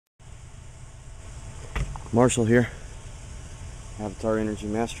Marshall here, Avatar Energy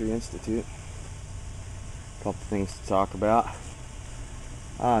Mastery Institute. A couple things to talk about.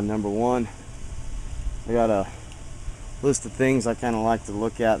 Number one, I got a list of things I kind of like to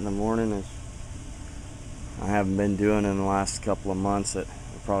look at in the morning as I haven't been doing in the last couple of months that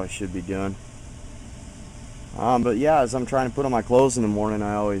I probably should be doing. But yeah, as I'm trying to put on my clothes in the morning,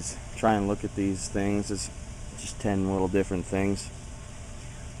 I always try and look at these things as just 10 little different things.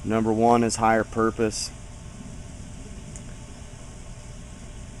 Number one is higher purpose.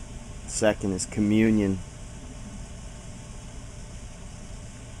 Second is communion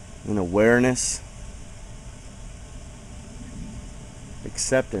and awareness,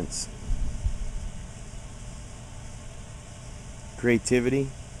 acceptance, creativity,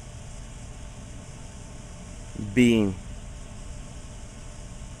 being,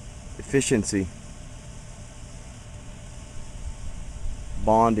 efficiency,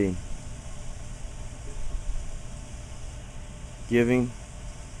 bonding, giving,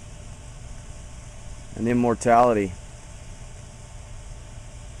 and immortality.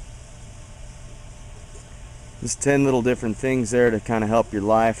 There's 10 little different things there to kind of help your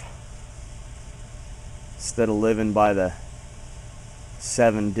life. Instead of living by the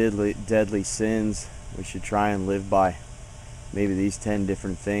 7 deadly sins, we should try and live by maybe these 10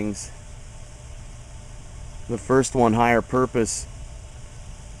 different things. The first one, higher purpose.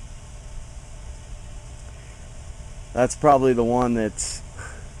 That's probably the one that's,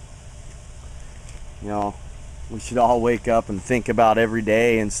 we should all wake up and think about every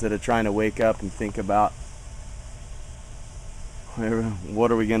day instead of trying to wake up and think about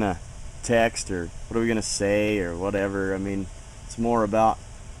what are we gonna text or what are we gonna say or whatever. I mean, it's more about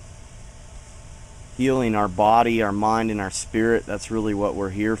healing our body, our mind, and our spirit. That's really what we're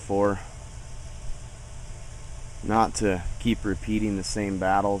here for. Not to keep repeating the same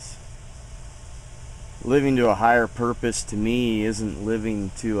battles. Living to a higher purpose to me isn't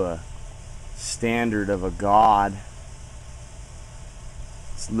living to a standard of a God.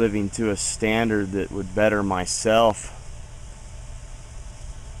 It's living to a standard that would better myself.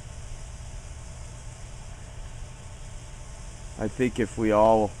 I think if we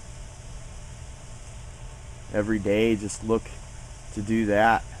all every day just look to do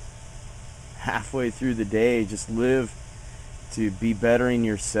that, halfway through the day, just live to be bettering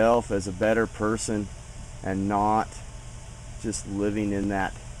yourself as a better person and not just living in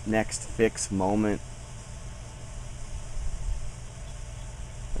that next fix moment.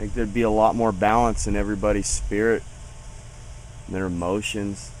 I think there'd be a lot more balance in everybody's spirit and their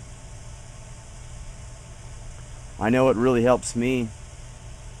emotions. I know it really helps me.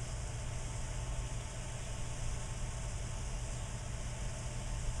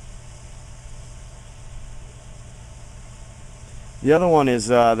 The other one is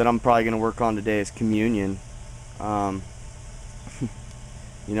that I'm probably going to work on today is communion.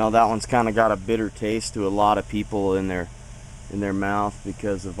 That one's kind of got a bitter taste to a lot of people in their mouth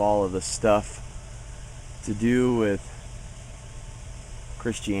because of all of the stuff to do with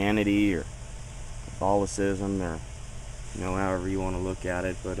Christianity or Catholicism or however you want to look at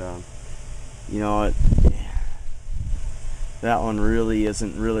it. But that one really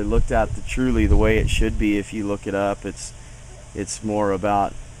isn't really looked at truly the way it should be. If you look it up, it's more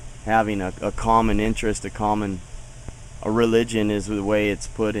about having a common interest, a religion is the way it's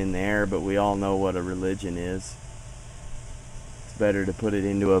put in there, but we all know what a religion is. It's better to put it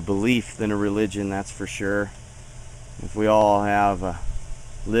into a belief than a religion, that's for sure. If we all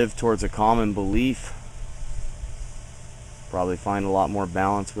live towards a common belief, probably find a lot more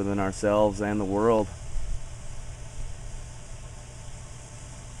balance within ourselves and the world.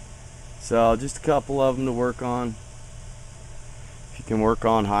 So just a couple of them to work on. If you can work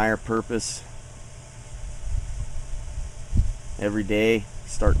on higher purpose every day,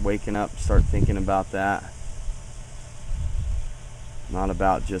 start waking up, start thinking about that. Not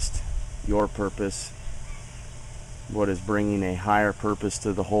about just your purpose. What is bringing a higher purpose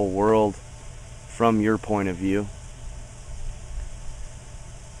to the whole world from your point of view?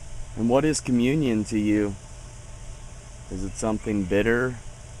 And what is communion to you? Is it something bitter?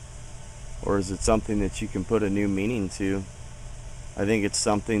 Or is it something that you can put a new meaning to? I think it's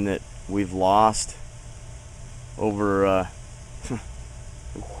something that we've lost over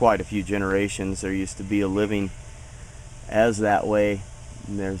quite a few generations. There used to be a living as that way,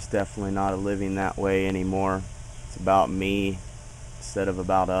 and there's definitely not a living that way anymore. It's about me instead of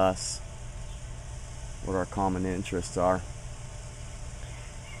about us, what our common interests are.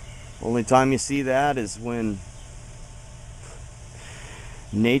 Only time you see that is when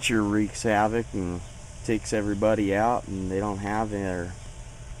nature wreaks havoc and takes everybody out and they don't have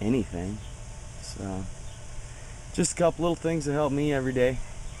anything. So just a couple little things that help me every day.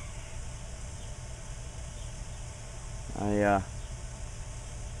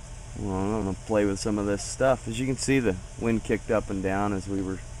 I'm gonna play with some of this stuff. As you can see, the wind kicked up and down as we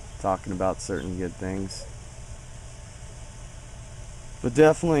were talking about certain good things. But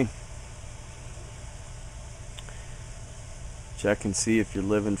definitely check and see if you're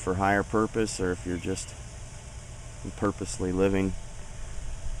living for higher purpose or if you're just purposely living.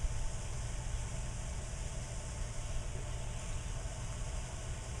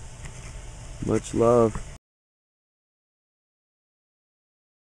 Much love.